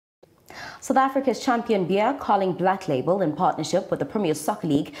South Africa's champion beer, Carling Black Label, in partnership with the Premier Soccer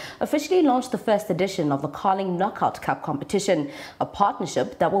League, officially launched the first edition of the Carling Knockout Cup competition, a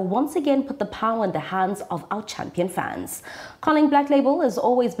partnership that will once again put the power in the hands of our champion fans. Carling Black Label has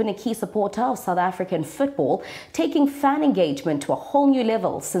always been a key supporter of South African football, taking fan engagement to a whole new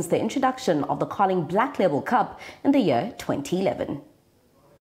level since the introduction of the Carling Black Label Cup in the year 2011.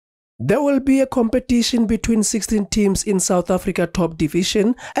 There will be a competition between 16 teams in South Africa Top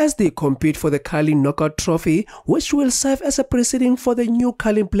Division as they compete for the Carling Knockout Trophy, which will serve as a precedent for the new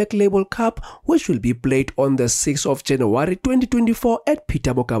Carling Black Label Cup, which will be played on the 6th of January 2024 at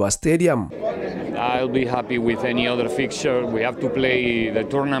Peter Mokaba Stadium. I'll be happy with any other fixture. We have to play the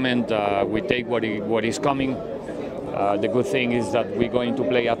tournament. We take what is coming. The good thing is that we're going to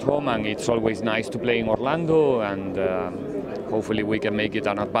play at home, and it's always nice to play in Orlando, and hopefully we can make it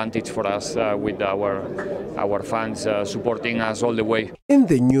an advantage for us with our fans supporting us all the way. In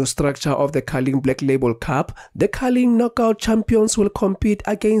the new structure of the Carling Black Label Cup, the Carling Knockout champions will compete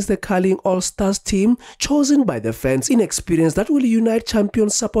against the Carling All-Stars team chosen by the fans in experience that will unite champion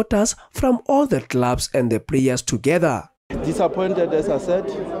supporters from all the clubs and the players together. Disappointed, as I said.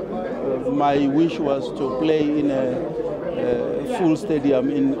 My wish was to play in a full stadium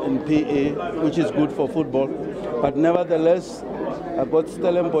in PA, which is good for football. But nevertheless, I got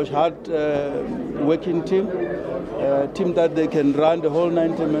Stellenbosch hard working team that they can run the whole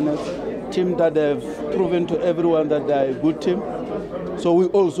 90 minutes, team that have proven to everyone that they are a good team. So we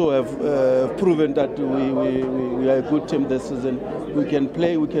also have proven that we are a good team this season. We can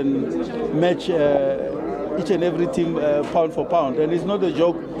play, we can match each and every team pound for pound. And it's not a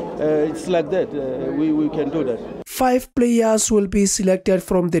joke, it's like that. We can do that. 5 players will be selected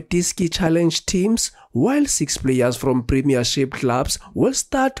from the Diski Challenge teams, while 6 players from Premiership clubs will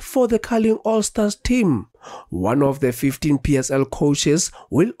start for the Carling All-Stars team. One of the 15 PSL coaches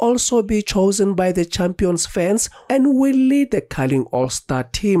will also be chosen by the champions' fans and will lead the Carling All-Star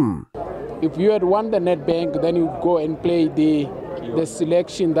team. If you had won the Nedbank, then you go and play the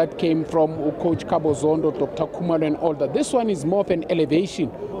selection that came from Coach Kabozondo, Dr. Kumar and all that. This one is more of an elevation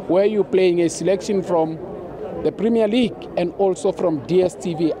where you're playing a selection from the Premier League and also from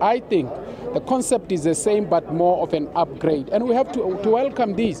DSTV. I think the concept is the same but more of an upgrade, and we have to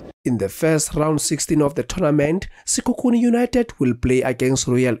welcome these. In the first round 16 of the tournament, Sekhukhune United will play against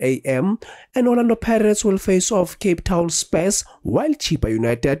Royal AM and Orlando Pirates will face off Cape Town Spurs, while Chippa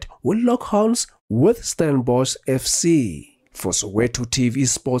United will lock horns with Stellenbosch FC. For Soweto TV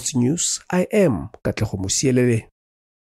Sports News, I am Katlego Musielele.